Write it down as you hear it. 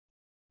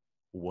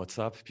What's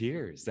up,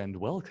 peers, and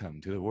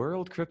welcome to the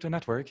World Crypto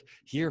Network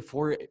here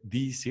for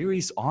the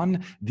series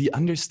on the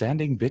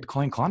Understanding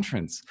Bitcoin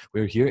conference.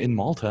 We're here in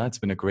Malta. It's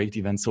been a great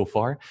event so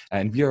far,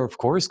 and we are, of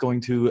course, going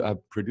to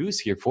produce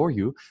here for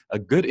you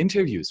good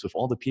interviews with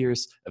all the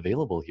peers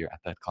available here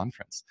at that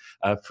conference.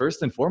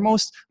 First and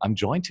foremost, I'm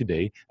joined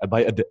today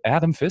by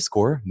Adam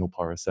Fiskor,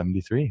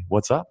 Nopara73.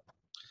 What's up?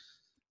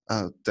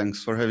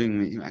 Thanks for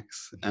having me,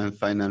 Max, and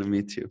finally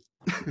meet you.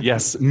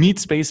 Yes, meat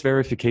space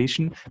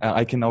verification.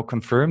 I can now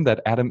confirm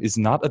that Adam is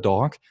not a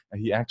dog.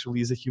 He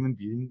actually is a human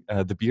being.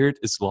 The beard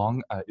is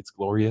long. It's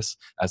glorious.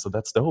 So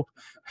that's dope.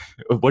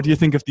 What do you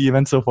think of the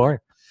event so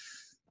far?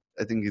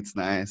 I think it's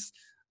nice.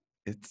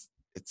 It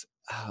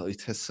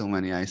has so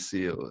many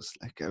ICOs.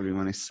 Like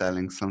everyone is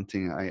selling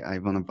something. I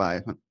want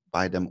to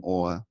buy them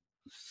all.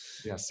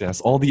 Yes.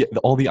 All the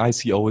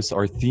ICOs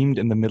are themed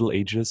in the Middle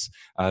Ages.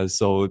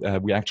 So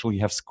we actually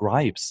have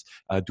scribes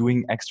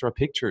doing extra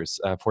pictures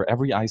for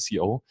every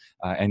ICO,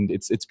 and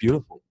it's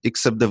beautiful.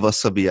 Except the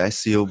Wasabi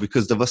ICO,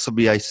 because the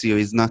Wasabi ICO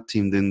is not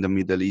themed in the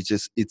Middle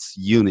Ages. It's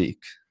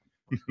unique.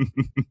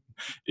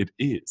 It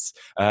is,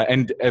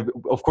 and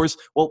of course,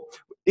 well,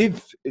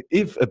 if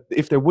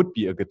there would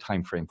be a good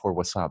time frame for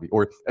Wasabi,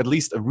 or at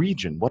least a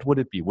region, what would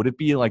it be? Would it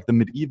be like the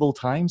medieval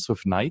times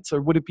with knights, or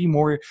would it be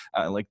more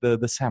like the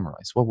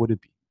samurais? What would it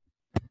be?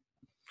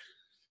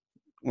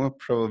 Well,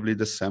 probably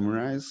the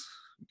samurais,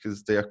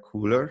 because they are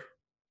cooler.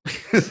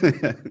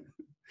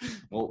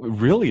 Well,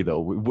 really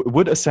though,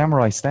 would a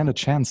samurai stand a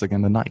chance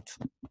against a knight?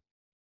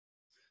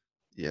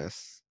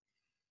 Yes.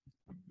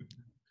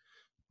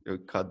 You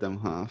cut them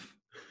half.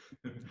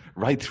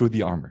 Right through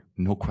the armor,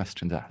 no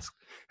questions asked.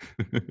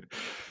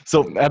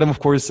 So, Adam, of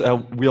course,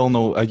 we all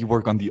know you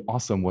work on the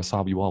awesome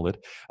Wasabi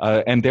wallet,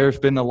 and there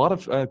have been a lot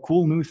of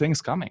cool new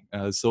things coming.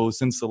 So,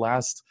 since the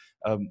last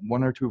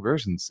one or two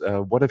versions,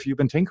 what have you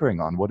been tinkering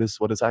on? What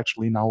is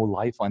actually now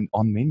live on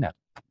mainnet?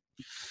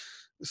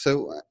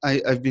 So,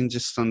 I've been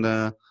just on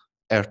the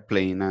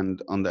airplane,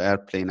 and on the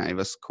airplane I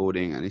was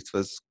coding, and it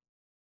was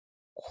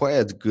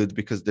quite good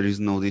because there is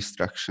no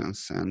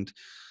distractions, and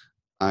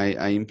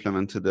I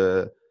implemented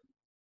a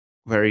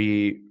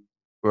very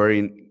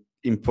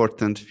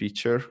important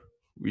feature,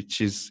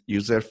 which is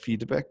user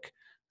feedback.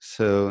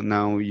 So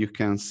now you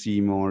can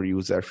see more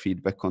user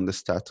feedback on the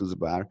status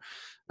bar.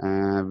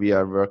 We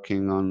are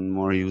working on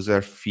more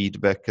user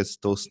feedback as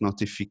those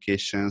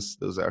notifications.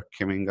 Those are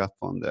coming up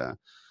on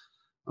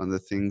the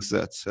things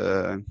that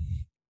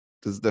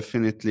that's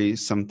definitely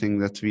something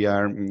that we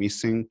are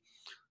missing.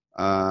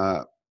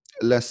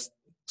 Less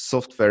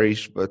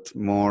software-ish, but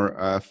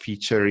more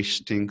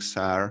feature-ish things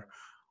are.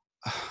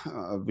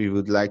 We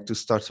would like to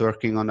start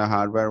working on a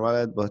hardware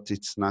wallet, but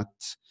it's not.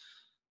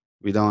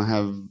 We don't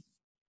have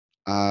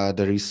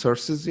the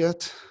resources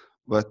yet,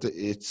 but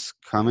it's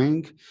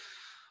coming.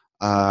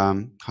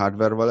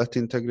 Hardware wallet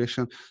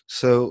integration.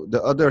 So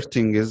the other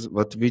thing is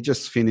what we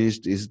just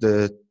finished is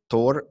the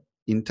Tor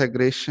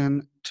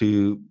integration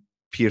to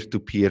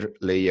peer-to-peer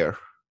layer.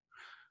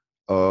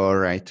 All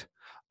right.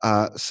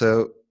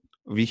 So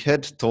we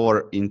had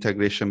Tor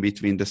integration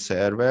between the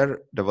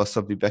server, the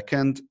Wasabi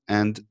backend,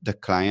 and the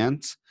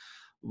client.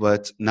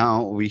 But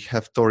now we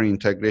have Tor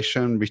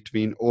integration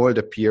between all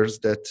the peers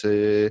that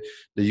the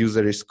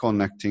user is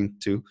connecting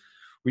to,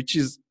 which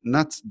is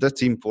not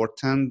that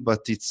important,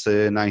 but it's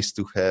nice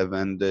to have.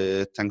 And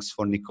thanks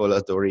for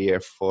Nicola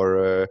Dorier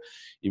for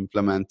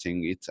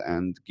implementing it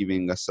and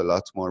giving us a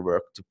lot more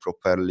work to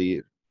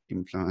properly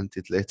implement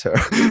it later.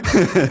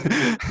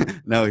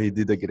 No, he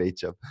did a great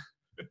job.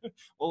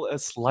 Well, a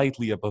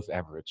slightly above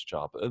average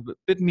job, a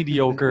bit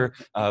mediocre,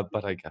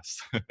 but I guess.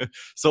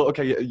 So,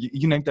 okay,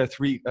 you named there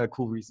three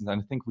cool reasons, and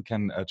I think we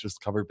can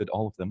just cover a bit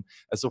all of them.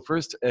 So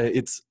first,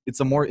 it's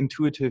a more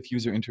intuitive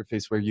user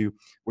interface where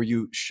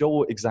you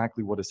show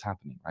exactly what is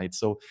happening, right?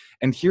 So,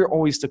 and here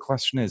always the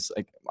question is,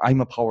 like,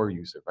 I'm a power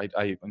user, right?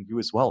 And you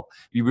as well.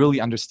 We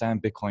really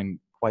understand Bitcoin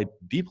quite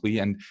deeply,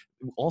 and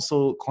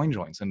also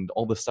CoinJoins and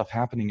all the stuff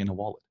happening in a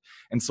wallet.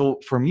 And so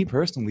for me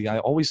personally, I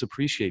always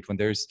appreciate when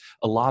there's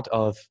a lot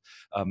of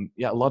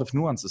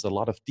nuances, a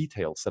lot of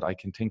details that I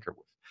can tinker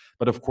with.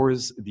 But of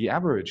course, the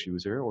average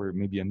user or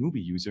maybe a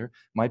newbie user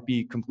might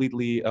be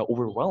completely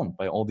overwhelmed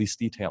by all these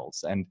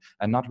details and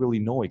not really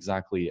know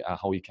exactly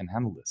how we can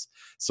handle this.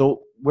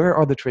 So where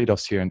are the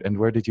trade-offs here, and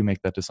where did you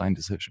make that design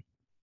decision?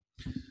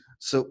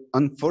 So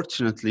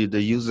unfortunately,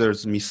 the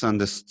users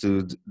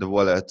misunderstood the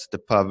wallet, the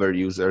power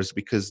users,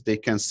 because they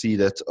can see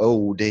that,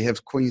 oh, they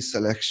have coin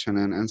selection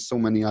and so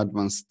many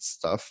advanced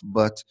stuff,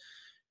 but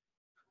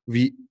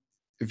we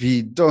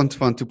don't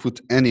want to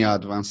put any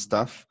advanced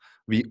stuff.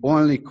 We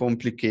only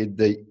complicate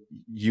the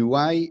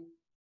UI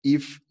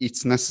if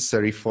it's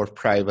necessary for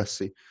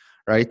privacy,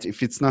 right?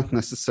 If it's not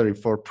necessary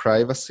for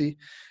privacy,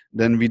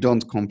 then we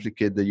don't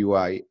complicate the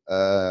UI.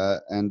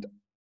 And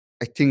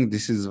I think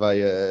this is why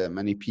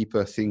many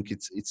people think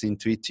it's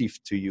intuitive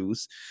to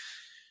use.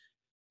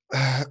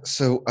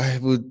 So I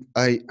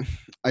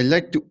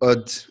like to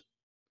add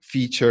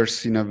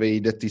features in a way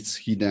that it's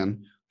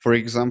hidden. For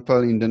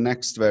example, in the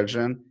next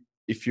version,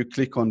 if you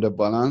click on the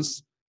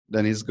balance,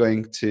 then it's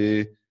going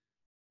to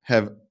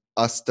have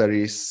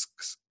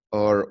asterisks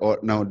or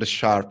no, the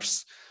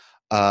sharps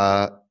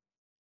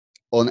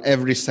on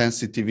every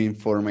sensitive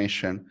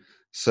information.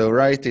 So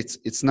right,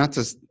 it's not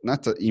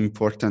an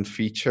important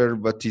feature,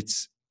 but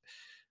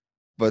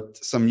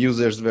some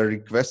users were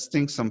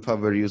requesting, some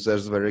power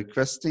users were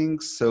requesting,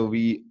 so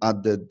we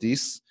added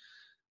this.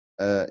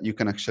 You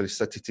can actually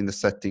set it in the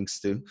settings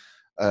too.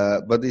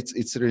 But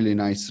it's really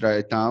nice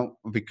right now,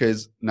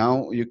 because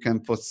now you can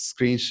post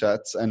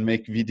screenshots and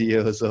make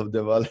videos of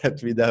the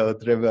wallet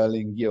without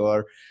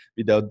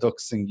without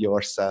doxing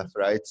yourself,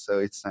 right? So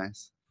it's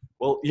nice.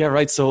 Well, yeah,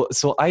 right. So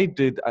I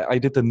did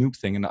the noob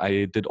thing, and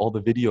I did all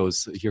the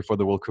videos here for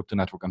the World Crypto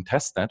Network on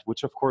testnet,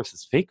 which of course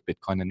is fake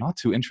Bitcoin and not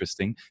too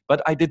interesting.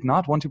 But I did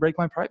not want to break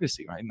my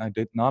privacy, right? And I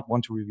did not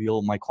want to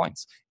reveal my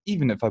coins,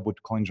 even if I would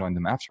CoinJoin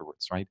them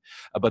afterwards, right?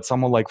 But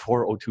someone like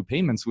 402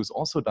 Payments, who's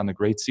also done a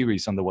great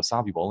series on the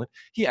Wasabi wallet,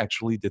 he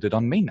actually did it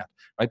on mainnet,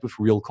 right, with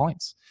real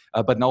coins.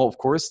 But now, of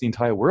course, the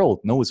entire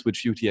world knows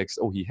which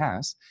UTXO he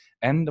has.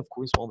 And of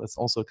course, well, that's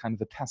also kind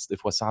of a test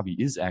if Wasabi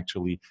is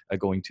actually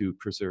going to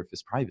preserve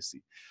his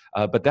privacy.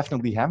 But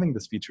definitely having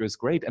this feature is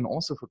great, and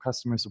also for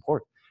customer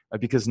support,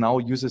 because now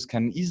users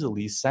can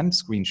easily send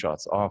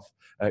screenshots of,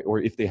 or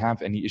if they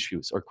have any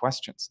issues or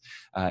questions.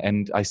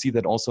 And I see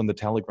that also in the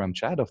Telegram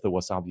chat of the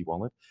Wasabi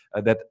wallet,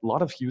 that a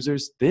lot of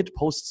users did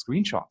post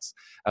screenshots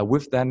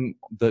with then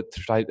the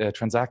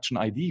transaction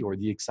ID or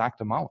the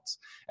exact amounts.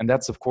 And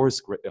that's, of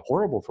course,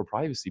 horrible for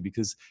privacy,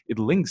 because it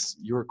links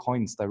your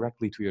coins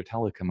directly to your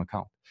Telegram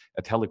account.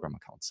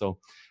 So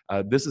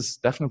this is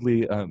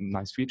definitely a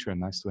nice feature and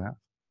nice to have.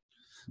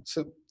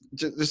 So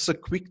just a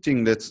quick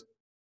thing, that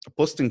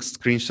posting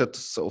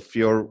screenshots of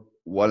your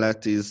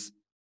wallet is,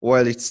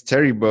 well, it's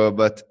terrible,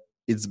 but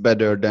it's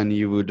better than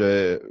you would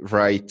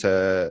write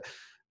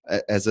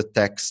as a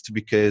text,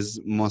 because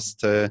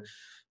most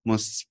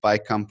spy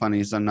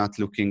companies are not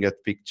looking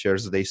at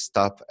pictures, they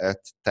stop at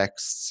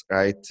texts,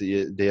 right?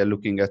 They are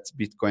looking at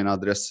Bitcoin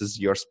addresses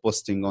you're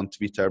posting on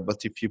Twitter.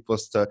 But if you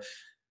post a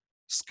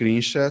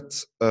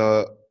screenshot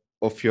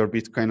of your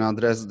Bitcoin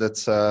address,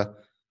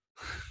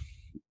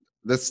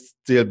 that's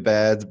still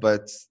bad,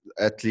 but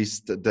at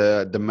least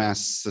the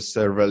mass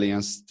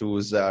surveillance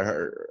tools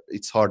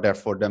it's harder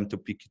for them to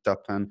pick it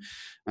up,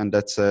 and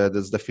that's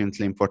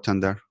definitely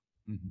important there.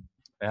 Mm-hmm.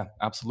 Yeah,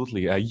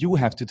 absolutely. You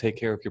have to take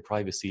care of your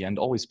privacy and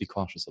always be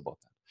cautious about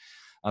that.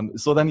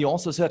 So then you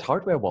also said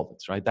hardware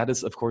wallets, right? That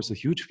is, of course, a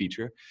huge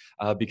feature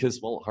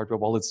because, well, hardware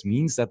wallets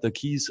means that the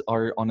keys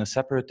are on a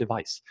separate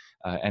device,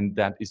 and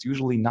that is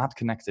usually not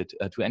connected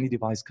to any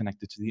device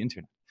connected to the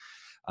internet.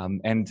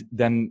 And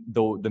then,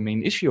 though, the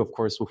main issue, of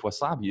course, with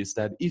Wasabi is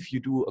that if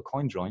you do a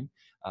CoinJoin,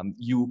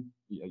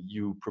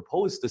 you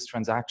propose this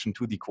transaction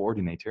to the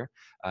coordinator,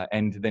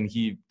 and then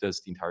he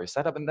does the entire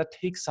setup, and that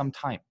takes some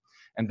time.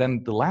 And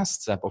then the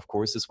last step, of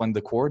course, is when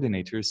the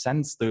coordinator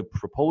sends the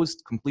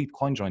proposed complete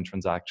CoinJoin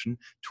transaction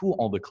to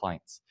all the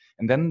clients.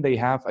 And then they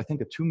have, I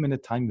think, a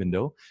 2-minute time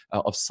window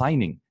of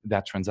signing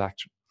that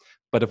transaction.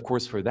 But of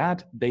course, for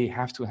that, they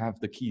have to have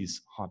the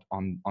keys hot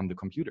on the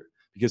computer,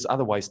 because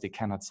otherwise they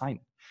cannot sign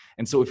it.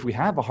 And so if we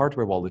have a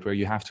hardware wallet where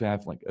you have to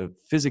have like a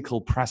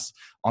physical press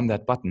on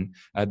that button,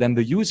 then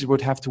the user would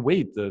have to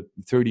wait the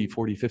 30,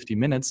 40, 50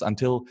 minutes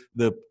until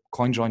the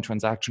CoinJoin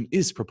transaction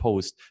is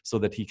proposed so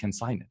that he can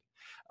sign it.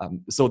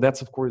 So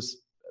that's, of course,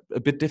 a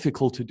bit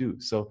difficult to do.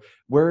 So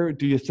where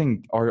do you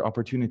think are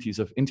opportunities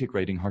of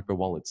integrating hardware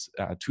wallets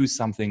to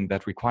something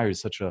that requires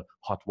such a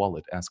hot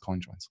wallet as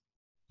CoinJoins?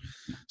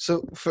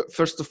 So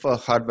first of all,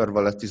 hardware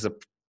wallet is a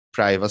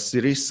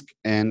privacy risk,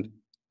 and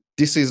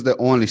this is the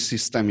only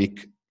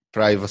systemic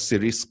privacy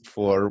risk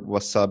for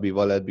Wasabi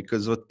wallet,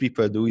 because what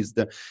people do is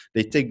that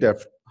they take their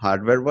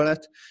hardware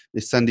wallet, they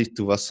send it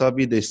to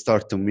Wasabi, they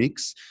start to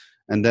mix,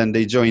 and then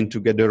they join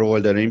together all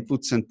their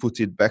inputs and put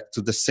it back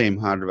to the same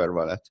hardware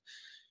wallet,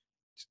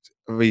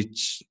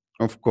 which,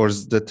 of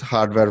course, that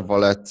hardware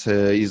wallet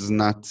is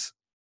not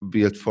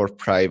built for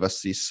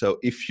privacy. So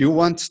if you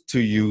want to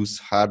use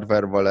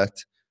hardware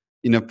wallet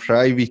in a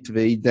private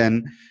way,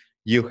 then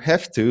you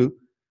have to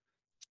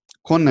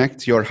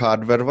connect your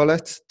hardware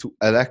wallet to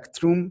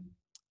Electrum,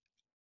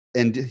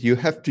 and you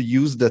have to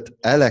use that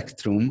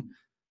Electrum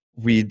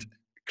with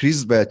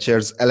Chris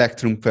Betcher's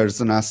Electrum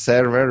Personal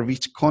Server,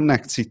 which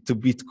connects it to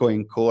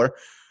Bitcoin Core,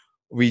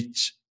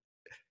 which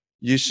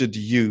you should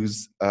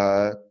use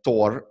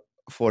Tor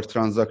for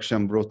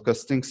transaction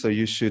broadcasting. So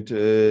you should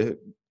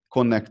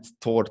connect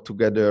Tor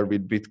together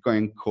with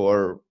Bitcoin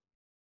Core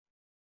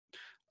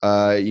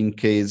in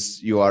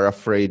case you are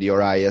afraid your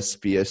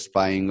ISP is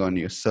spying on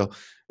you. So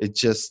it's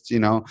just,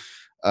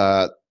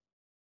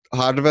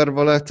 hardware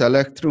wallet,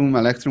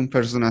 Electrum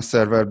Personal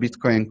Server,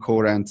 Bitcoin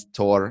Core, and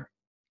Tor.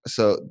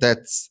 So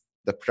that's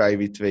the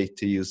private way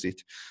to use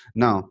it.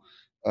 Now,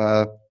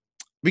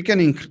 we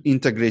can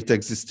integrate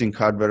existing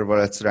hardware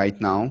wallets right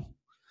now,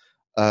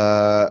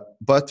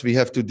 but we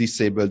have to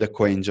disable the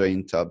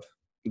CoinJoin tab.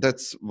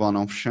 That's one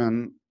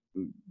option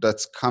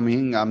that's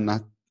coming.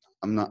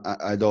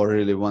 I don't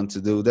really want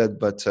to do that,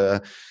 but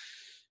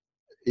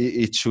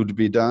it should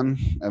be done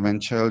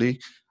eventually.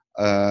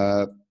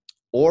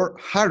 Or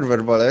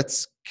hardware wallets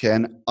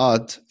can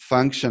add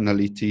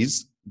functionalities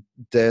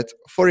that,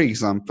 for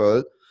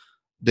example,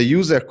 the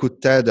user could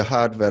tell the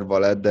hardware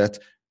wallet that,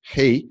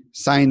 hey,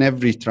 sign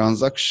every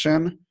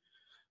transaction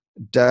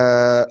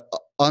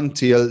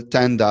until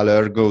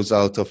 $10 goes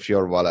out of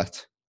your wallet,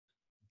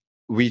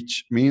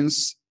 which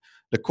means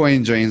the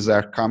CoinJoins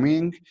are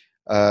coming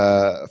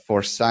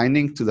for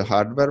signing to the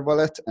hardware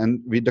wallet, and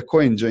with the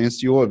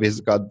CoinJoins, you always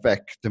got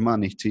back the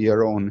money to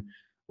your own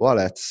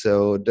wallet.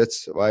 So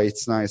that's why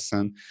it's nice,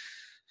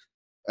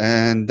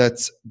 and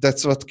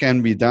that's what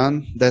can be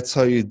done. That's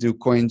how you do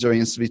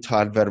CoinJoins with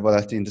hardware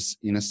wallet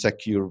in a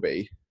secure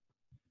way.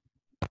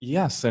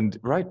 Yes, and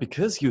right,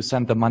 because you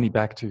send the money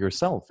back to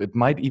yourself, it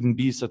might even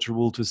be such a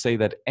rule to say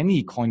that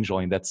any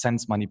CoinJoin that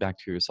sends money back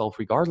to yourself,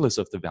 regardless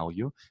of the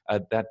value,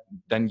 that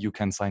then you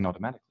can sign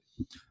automatically.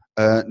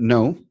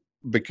 No,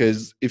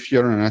 because if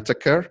you're an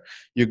attacker,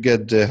 you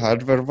get the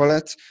hardware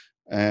wallet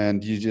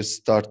and you just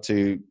start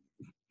to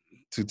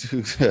do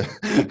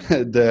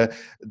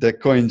the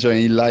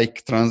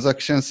CoinJoin-like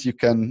transactions. You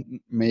can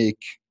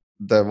make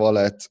the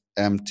wallet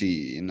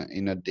empty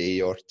in a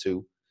day or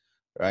two,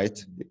 right?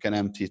 You can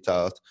empty it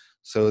out.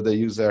 So the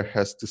user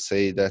has to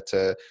say that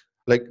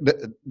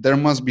there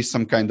must be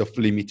some kind of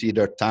limit,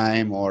 either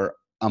time or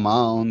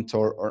amount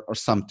or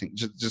something.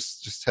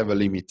 Just have a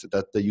limit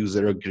that the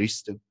user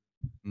agrees to.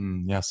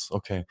 Yes,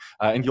 okay.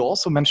 And you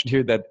also mentioned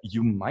here that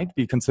you might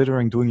be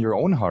considering doing your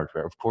own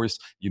hardware. Of course,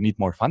 you need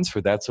more funds for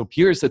that. So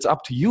Piers, it's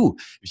up to you.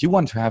 If you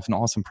want to have an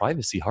awesome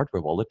privacy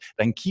hardware wallet,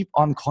 then keep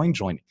on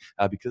CoinJoining,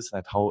 because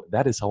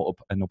that is how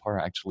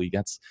Nopara actually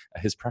gets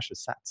his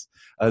precious sats.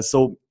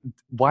 So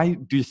why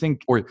do you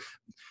think, or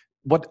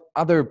what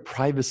other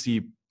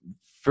privacy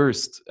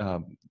first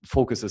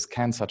focuses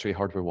can such a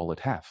hardware wallet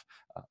have?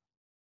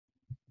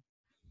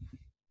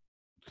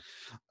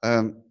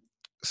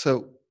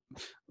 So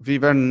we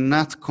were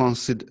not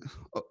consider.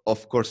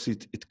 Of course,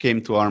 it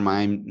came to our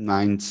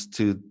minds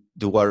to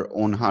do our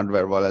own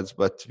hardware wallets,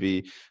 but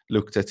we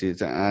looked at it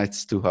and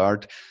it's too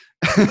hard.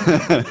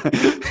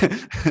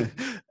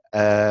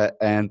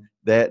 And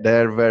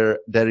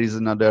there is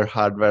another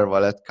hardware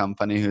wallet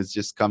company who's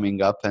just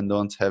coming up and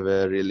don't have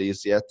a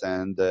release yet,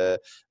 and they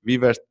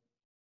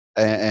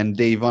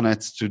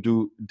want to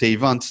do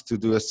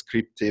a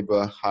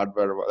scriptable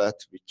hardware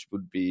wallet, which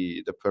would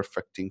be the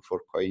perfect thing for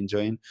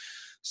CoinJoin.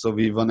 So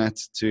we wanted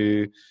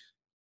to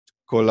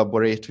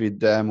collaborate with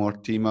them or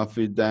team up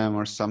with them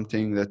or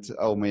something, that,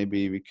 oh,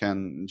 maybe we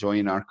can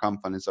join our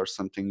companies or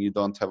something. You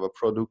don't have a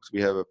product, we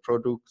have a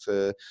product,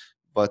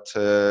 but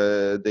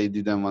they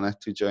didn't want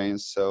to join.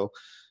 So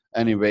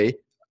anyway,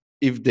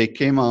 when they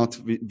came out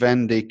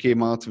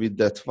with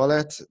that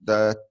wallet,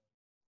 that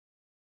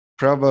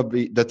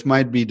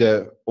might be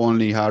the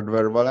only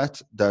hardware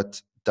wallet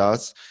that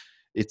does.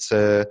 It's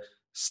a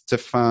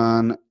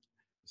Stefan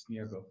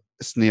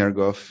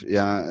Sneergoff,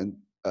 yeah.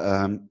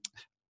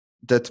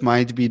 That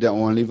might be the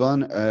only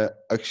one.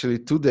 Actually,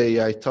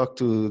 today I talked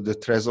to the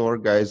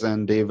Trezor guys,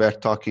 and they were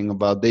talking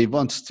about they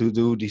want to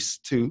do this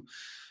too.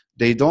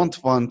 They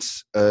don't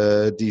want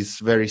these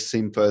very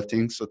simple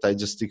things that I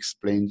just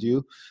explained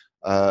you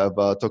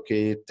about.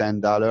 Okay,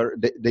 $10.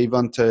 They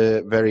want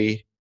a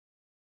very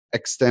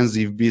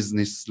extensive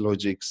business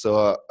logic,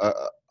 so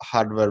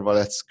hardware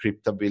wallet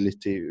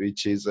scriptability,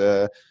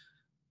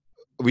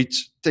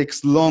 which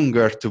takes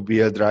longer to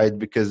build, right?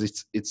 Because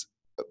it's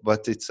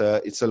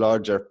a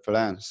larger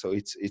plan, so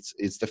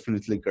it's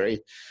definitely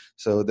great.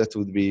 So that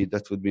would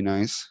be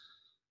nice.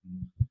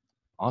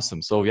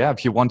 Awesome. So yeah,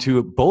 if you want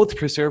to both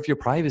preserve your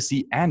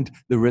privacy and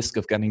the risk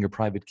of getting your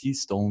private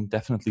keys stolen,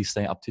 definitely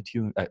stay up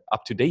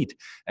to date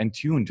and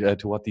tuned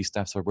to what these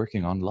devs are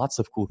working on. Lots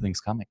of cool things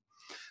coming.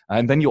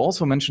 And then you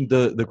also mentioned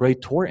the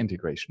great Tor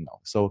integration now.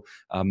 So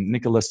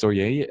Nicolas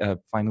Dorier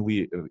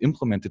finally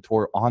implemented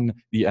Tor on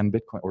the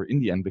nBitcoin, or in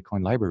the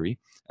nBitcoin library,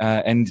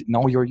 and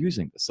now you're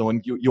using this. So,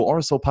 and you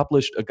also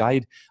published a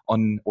guide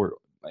on, or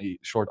a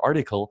short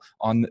article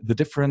on the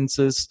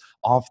differences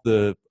of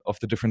the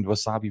different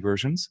Wasabi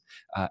versions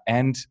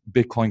and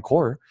Bitcoin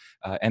Core,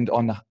 and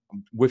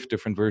with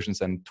different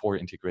versions and Tor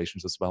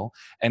integrations as well,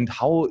 and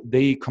how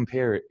they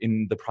compare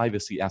in the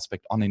privacy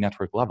aspect on a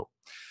network level.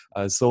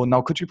 So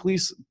now, could you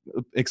please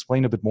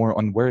explain a bit more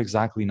on where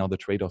exactly now the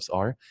trade-offs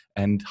are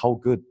and how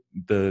good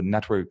the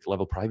network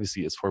level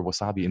privacy is for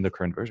Wasabi in the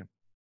current version?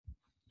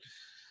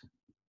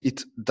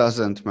 It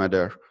doesn't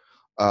matter.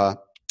 I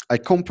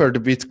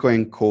compared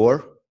Bitcoin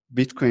Core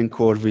with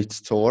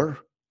Tor,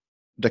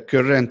 the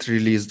current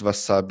released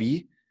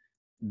Wasabi,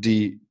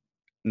 the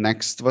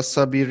next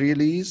Wasabi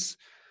release,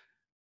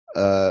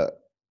 and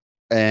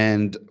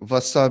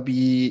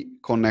Wasabi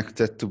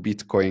connected to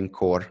Bitcoin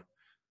Core.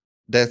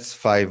 That's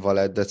 5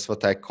 wallet. That's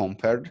what I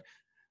compared.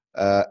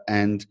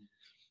 And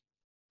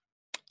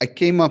I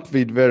came up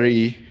with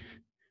very,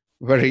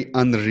 very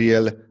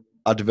unreal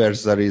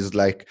adversaries.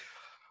 Like,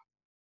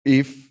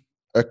 if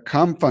a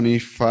company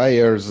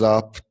fires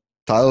up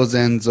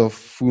thousands of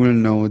full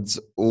nodes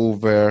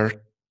over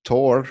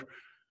Tor,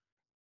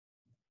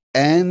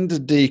 and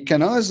they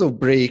can also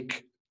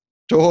break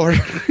Tor,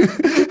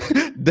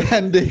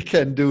 then they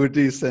can do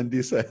this and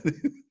this.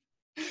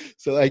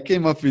 So I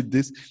came up with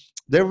this.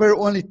 There were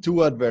only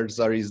two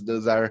adversaries.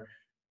 Those are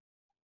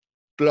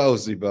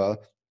plausible.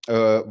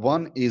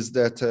 One is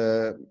that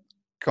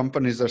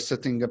companies are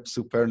setting up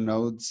super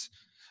nodes.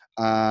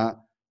 I'm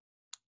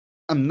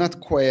not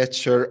quite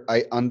sure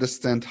I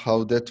understand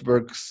how that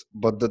works,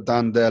 but the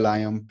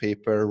Dandelion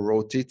paper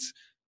wrote it,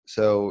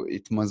 so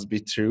it must be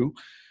true.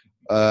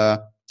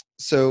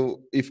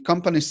 So if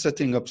companies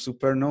setting up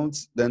super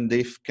nodes, then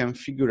they can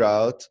figure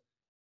out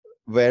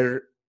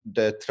where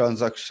the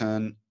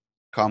transaction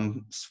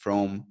comes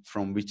from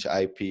which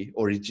IP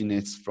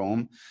originates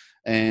from,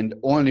 and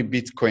only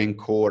Bitcoin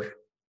Core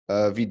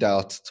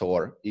without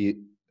Tor it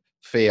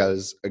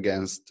fails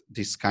against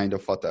this kind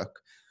of attack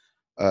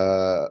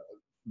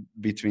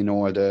between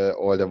all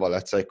the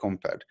wallets I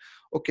compared.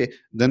 Okay,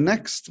 the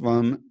next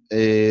one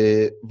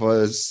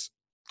was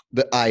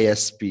the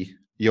ISP,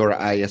 your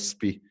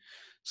ISP.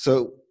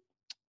 So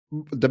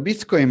the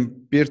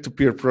Bitcoin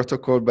peer-to-peer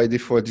protocol by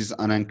default is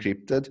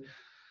unencrypted.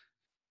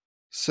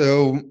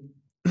 So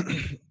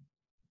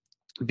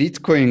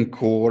Bitcoin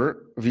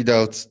Core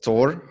without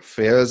Tor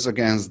fails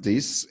against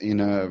this in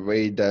a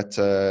way that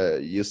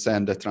you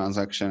send a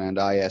transaction and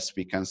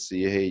ISP can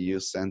see, hey, you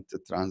sent the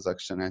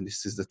transaction and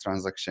this is the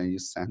transaction you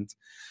sent.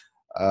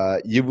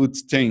 You would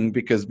think,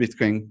 because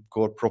Bitcoin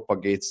Core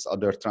propagates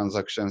other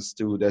transactions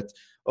too, that,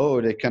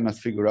 oh, they cannot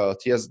figure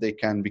out. Yes, they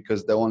can,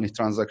 because the only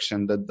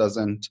transaction that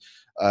doesn't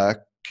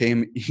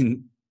came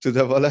in to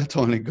the wallet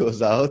only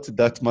goes out.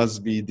 That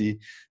must be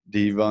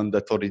the one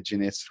that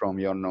originates from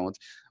your node.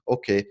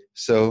 Okay,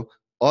 so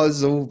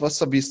although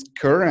Wasabi's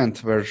current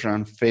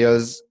version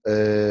fails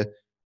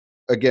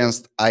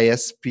against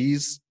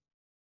ISPs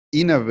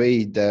in a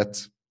way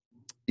that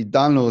it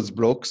downloads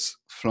blocks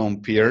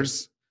from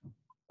peers,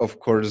 of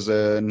course,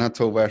 not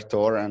over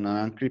Tor and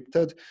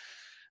unencrypted.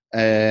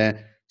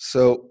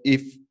 So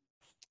if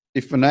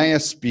an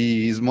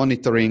ISP is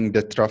monitoring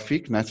the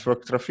traffic,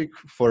 network traffic,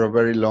 for a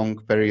very long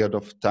period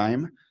of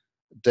time,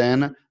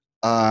 then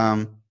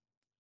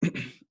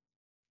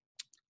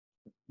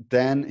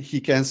then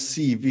he can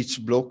see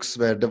which blocks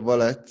were the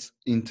wallet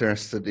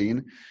interested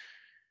in.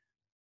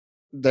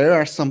 There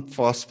are some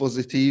false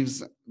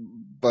positives,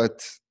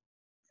 but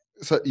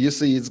so you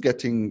see it's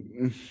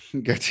getting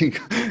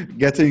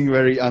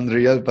very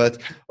unreal.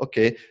 But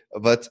okay,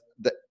 but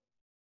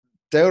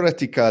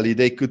theoretically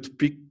they could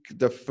pick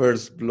the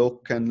first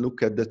block and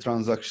look at the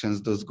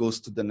transactions. Those goes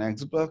to the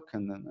next block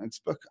and the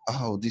next block.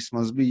 Oh, this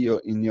must be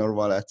in your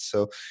wallet.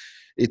 So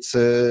it's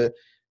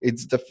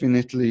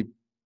definitely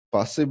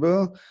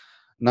possible.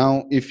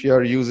 Now, if you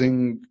are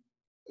using,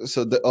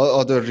 so the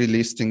other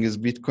relisting is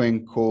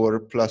Bitcoin Core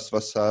plus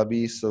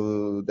Wasabi.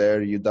 So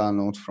there you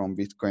download from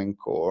Bitcoin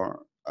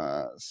Core.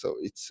 So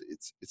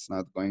it's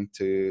not going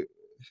to,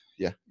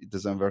 yeah, it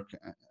doesn't work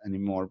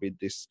anymore with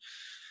this.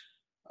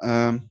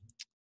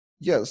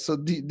 Yeah, so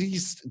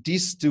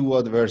these two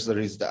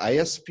adversaries, the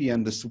ISP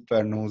and the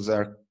super nodes,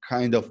 are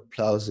kind of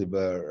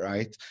plausible,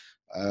 right?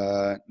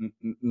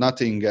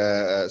 Nothing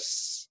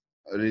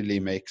really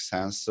makes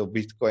sense. So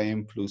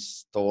Bitcoin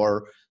plus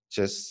Tor,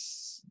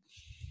 just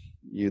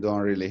you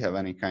don't really have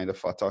any kind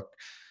of attack.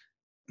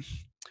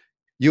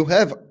 You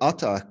have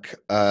attack,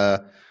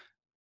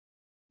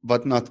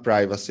 but not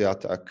privacy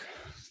attack.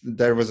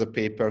 There was a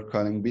paper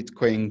calling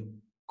Bitcoin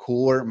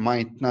Core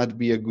might not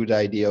be a good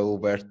idea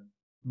over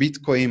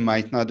Bitcoin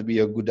might not be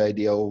a good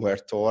idea over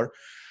Tor.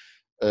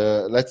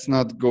 Let's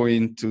not go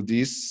into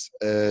this.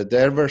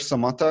 There were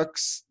some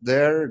attacks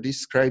there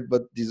described,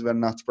 but these were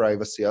not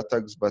privacy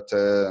attacks, but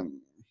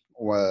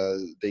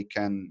well, they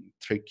can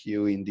trick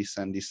you in this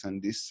and this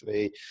and this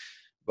way,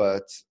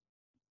 but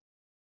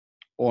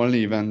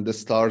only when the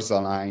stars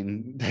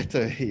align that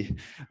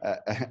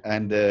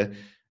and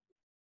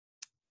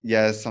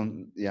yeah, so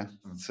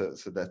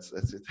that's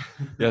it.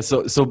 Yeah,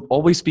 so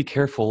always be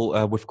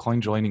careful with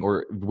coin joining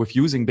or with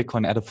using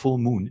Bitcoin at a full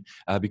moon,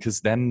 because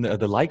then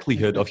the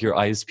likelihood of your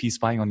ISP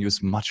spying on you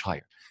is much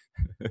higher.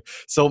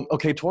 So,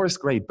 okay, Tor is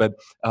great, but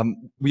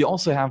we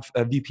also have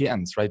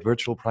VPNs, right?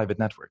 Virtual private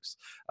networks.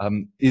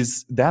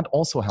 Is that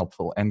also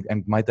helpful, and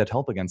might that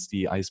help against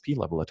the ISP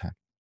level attack?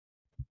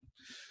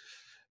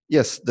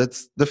 Yes,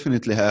 that's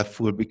definitely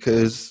helpful,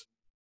 because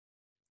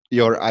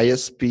your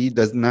ISP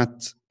does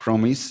not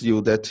promise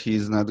you that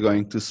he's not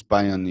going to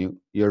spy on you.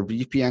 Your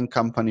VPN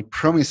company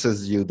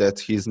promises you that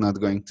he's not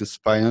going to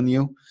spy on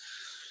you,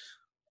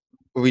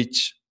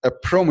 which a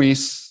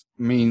promise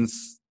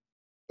means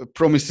a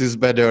promise is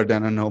better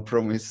than a no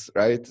promise,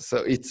 right?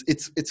 So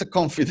it's a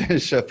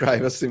confidential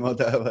privacy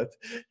model, but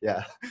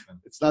yeah,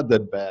 it's not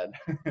that bad.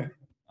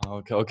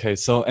 Okay.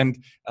 So,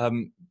 and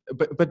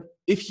but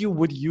if you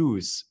would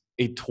use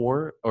a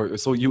Tor, or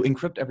so you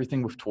encrypt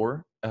everything with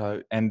Tor,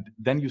 and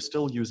then you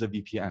still use a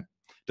VPN,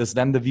 does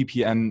then the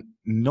VPN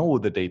know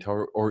the data,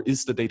 or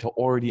is the data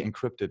already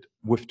encrypted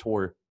with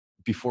Tor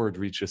before it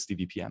reaches the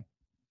VPN?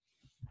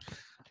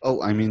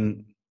 Oh, I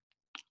mean,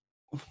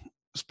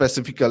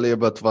 specifically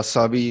about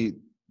Wasabi,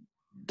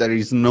 there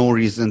is no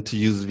reason to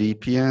use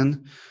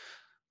VPN,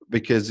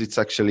 because it's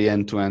actually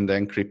end-to-end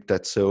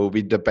encrypted. So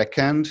with the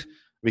backend,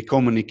 we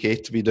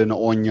communicate with an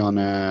onion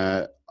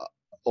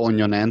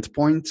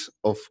endpoint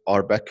of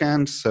our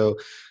backend. So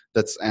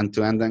that's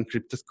end-to-end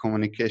encrypted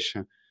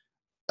communication.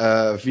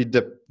 With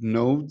the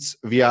nodes,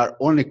 we are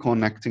only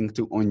connecting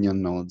to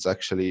onion nodes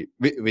actually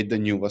with the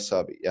new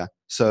Wasabi. Yeah.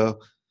 So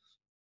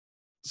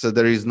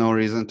there is no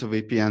reason to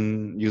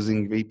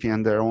using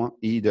VPN there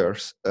either.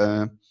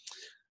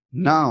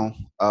 Now,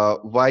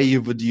 why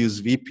you would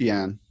use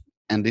VPN?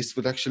 And this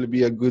would actually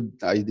be a good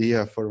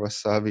idea for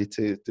Wasabi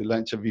to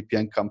launch a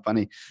VPN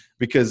company,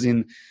 because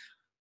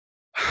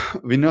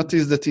we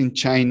noticed that in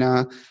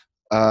China,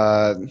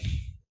 I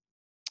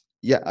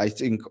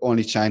think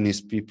only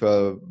Chinese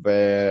people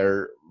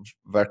were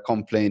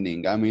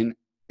complaining. I mean,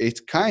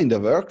 it kind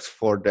of worked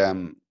for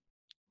them,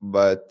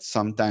 but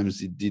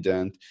sometimes it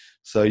didn't.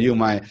 So you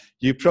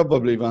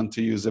probably want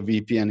to use a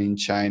VPN in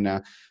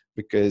China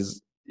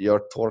because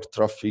your Tor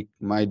traffic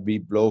might be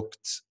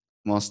blocked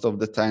most of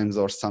the times,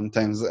 or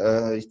sometimes.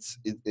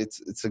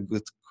 It's a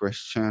good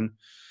question.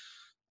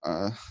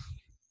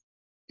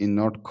 In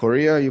North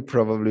Korea, you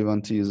probably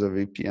want to use a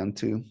VPN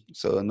too.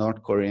 So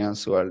North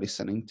Koreans who are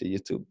listening to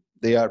YouTube,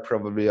 they are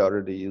probably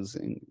already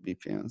using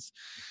VPNs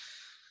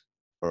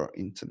or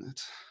internet.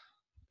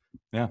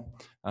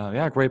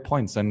 Yeah, great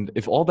points. And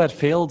if all that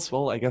fails,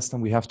 well, I guess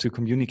then we have to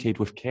communicate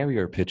with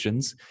carrier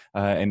pigeons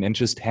and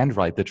just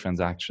handwrite the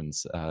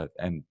transactions.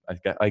 And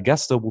I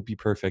guess that will be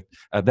perfect.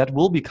 That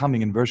will be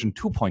coming in version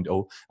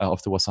 2.0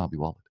 of the Wasabi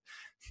wallet.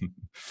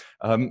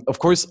 Of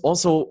course,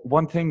 also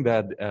one thing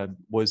that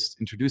was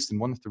introduced in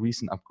one of the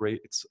recent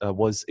upgrades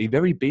was a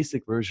very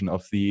basic version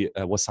of the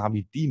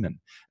Wasabi daemon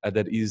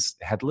that is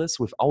headless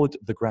without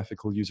the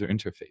graphical user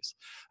interface.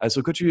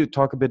 So could you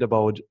talk a bit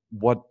about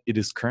what it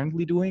is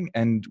currently doing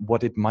and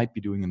what it might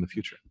be doing in the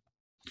future?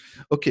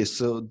 Okay,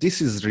 so this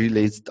is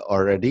released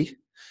already,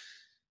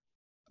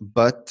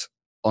 but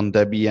on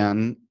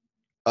Debian,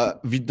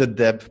 with the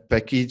deb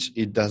package,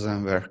 it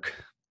doesn't work.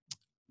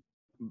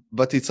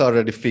 But it's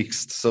already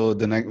fixed, so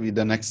the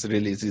next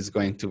release is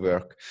going to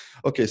work.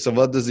 Okay, so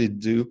what does it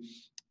do?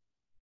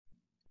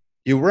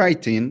 You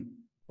write in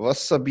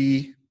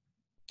Wasabi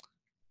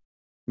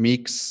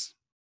mix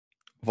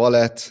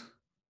wallet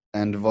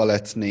and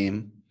wallet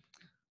name,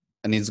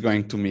 and it's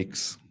going to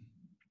mix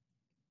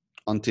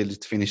until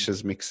it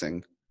finishes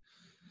mixing.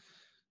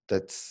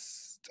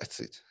 That's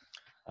it.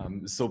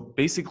 So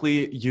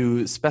basically,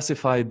 you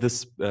specify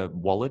this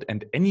wallet,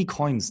 and any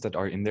coins that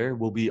are in there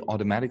will be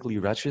automatically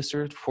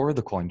registered for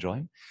the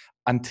CoinJoin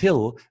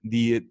until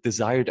the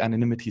desired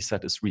anonymity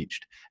set is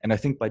reached. And I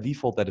think by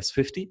default that is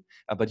 50,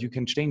 but you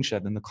can change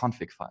that in the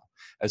config file.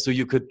 So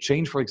you could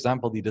change, for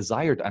example, the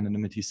desired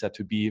anonymity set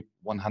to be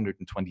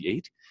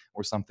 128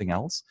 or something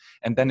else,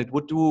 and then it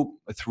would do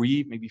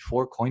 3, maybe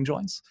 4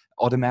 CoinJoins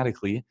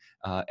automatically,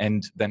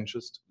 and then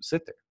just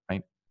sit there,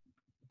 right?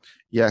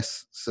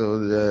 Yes, so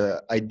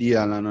the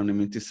ideal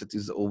anonymity set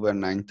is over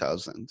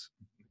 9,000.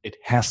 It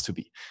has to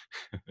be.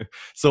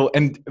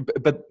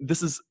 But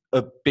this is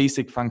a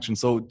basic function.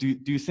 So do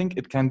you think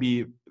it can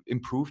be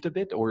improved a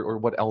bit, or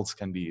what else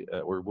can be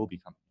or will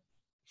become?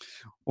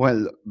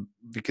 Well,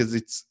 because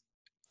it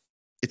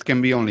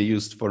can be only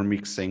used for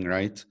mixing,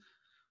 right?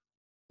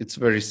 It's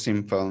very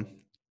simple,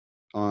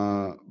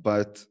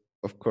 but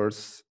of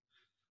course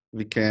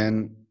we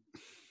can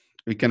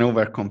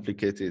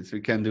overcomplicate it.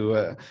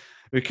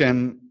 We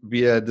can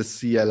be the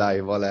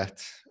CLI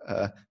wallet,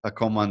 a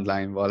command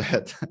line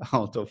wallet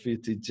out of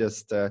it. It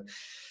just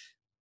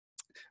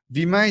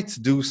we might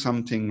do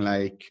something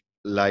like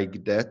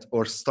that,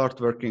 or start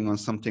working on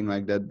something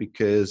like that,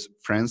 because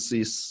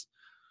Francis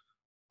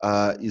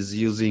is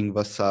using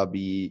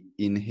Wasabi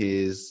in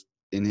his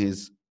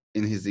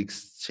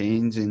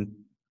exchange in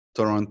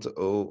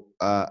Toronto.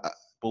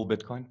 Bull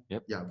Bitcoin.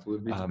 Yep. Yeah, Bull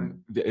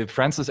Bitcoin.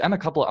 Francis and a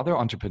couple other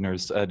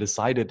entrepreneurs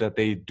decided that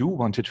they do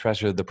want to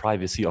treasure the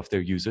privacy of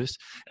their users,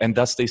 and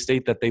thus they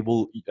state that they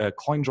will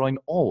CoinJoin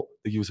all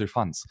the user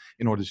funds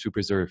in order to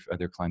preserve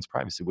their clients'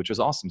 privacy, which is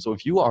awesome. So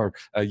if you are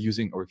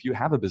using, or if you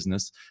have a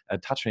business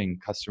touching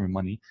customer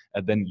money,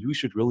 then you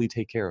should really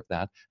take care of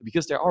that,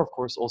 because there are, of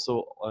course,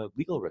 also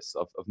legal risks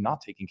of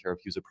not taking care of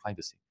user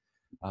privacy.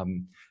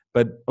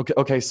 But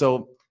okay,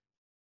 so.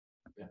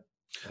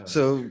 Yeah.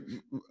 So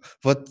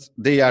what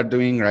they are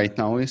doing right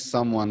now is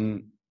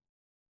someone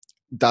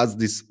does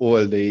this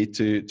all day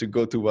to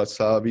go to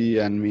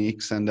Wasabi and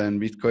mix, and then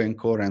Bitcoin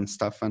Core and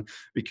stuff, and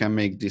we can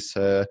make this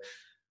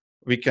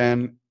we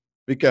can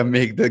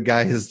make the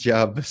guy's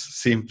job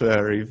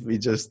simpler if we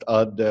just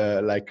add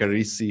like a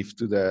receive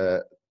to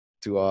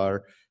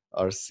our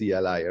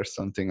CLI or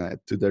something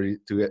like to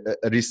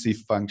a receive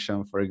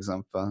function, for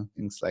example,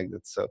 things like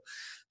that.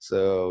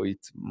 So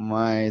it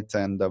might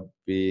end up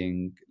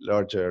being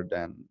larger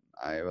than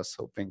I was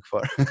hoping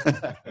for.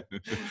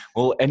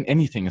 Well, and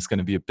anything is going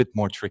to be a bit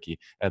more tricky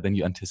than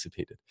you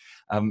anticipated.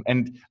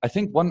 And I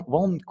think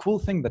one cool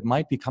thing that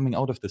might be coming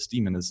out of this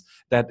daemon is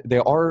that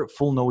there are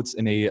full nodes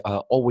in a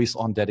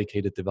always-on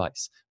dedicated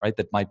device, right?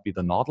 That might be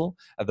the Nodl,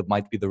 that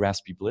might be the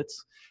Raspberry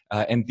Blitz.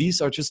 And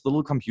these are just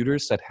little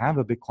computers that have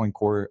a Bitcoin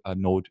Core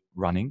node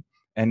running.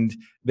 And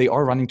they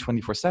are running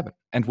 24/7.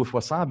 And with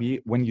Wasabi,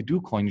 when you do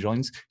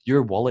CoinJoins,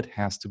 your wallet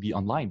has to be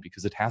online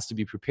because it has to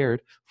be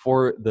prepared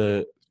for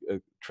the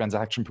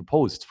transaction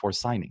proposed for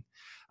signing.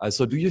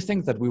 So do you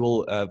think that we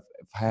will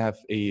have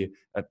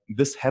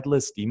this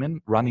headless daemon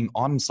running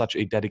on such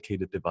a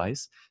dedicated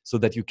device so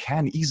that you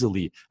can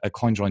easily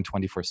CoinJoin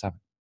 24/7?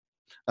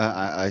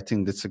 I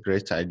think that's a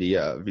great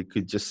idea. We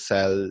could just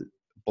sell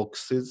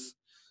boxes,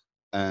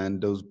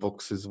 and those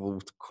boxes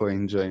would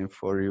CoinJoin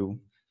for you.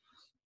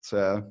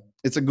 So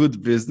it's a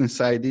good business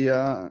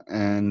idea,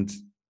 and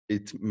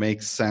it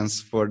makes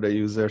sense for the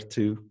user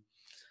too.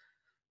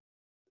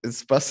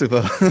 It's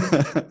possible.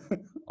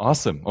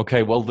 Awesome.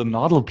 Okay, well, the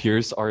Nodl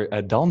peers are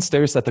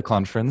downstairs at the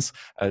conference,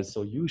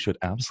 so you should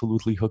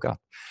absolutely hook up.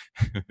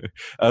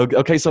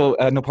 Okay, so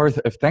Nopara,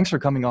 thanks for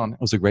coming on.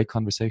 It was a great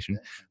conversation.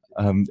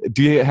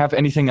 Do you have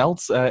anything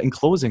else in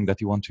closing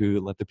that you want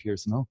to let the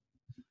peers know?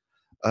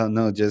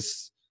 No, it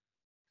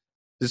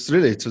was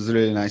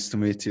really nice to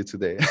meet you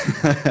today.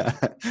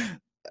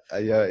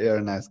 You're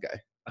a nice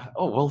guy.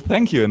 Oh, well,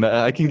 thank you. And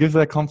I can give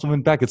that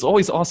compliment back. It's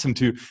always awesome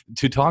to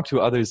talk to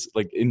others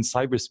like in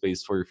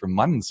cyberspace for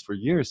months, for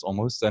years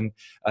almost, and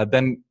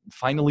then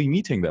finally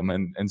meeting them.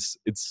 And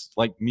it's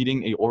like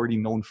meeting a already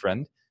known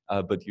friend,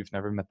 but you've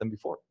never met them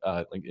before,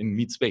 like in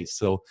Meet Space.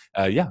 So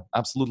yeah,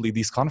 absolutely.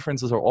 These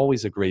conferences are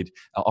always a great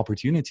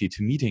opportunity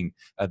to meeting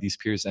these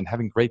peers and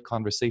having great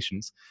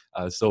conversations.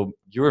 So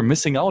you're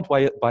missing out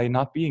by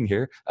not being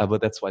here,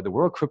 but that's why the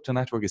World Crypto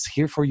Network is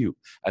here for you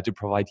to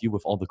provide you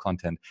with all the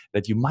content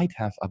that you might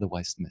have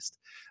otherwise missed.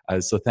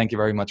 So thank you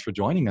very much for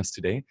joining us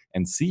today,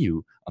 and see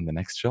you on the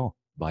next show.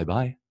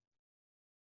 Bye-bye.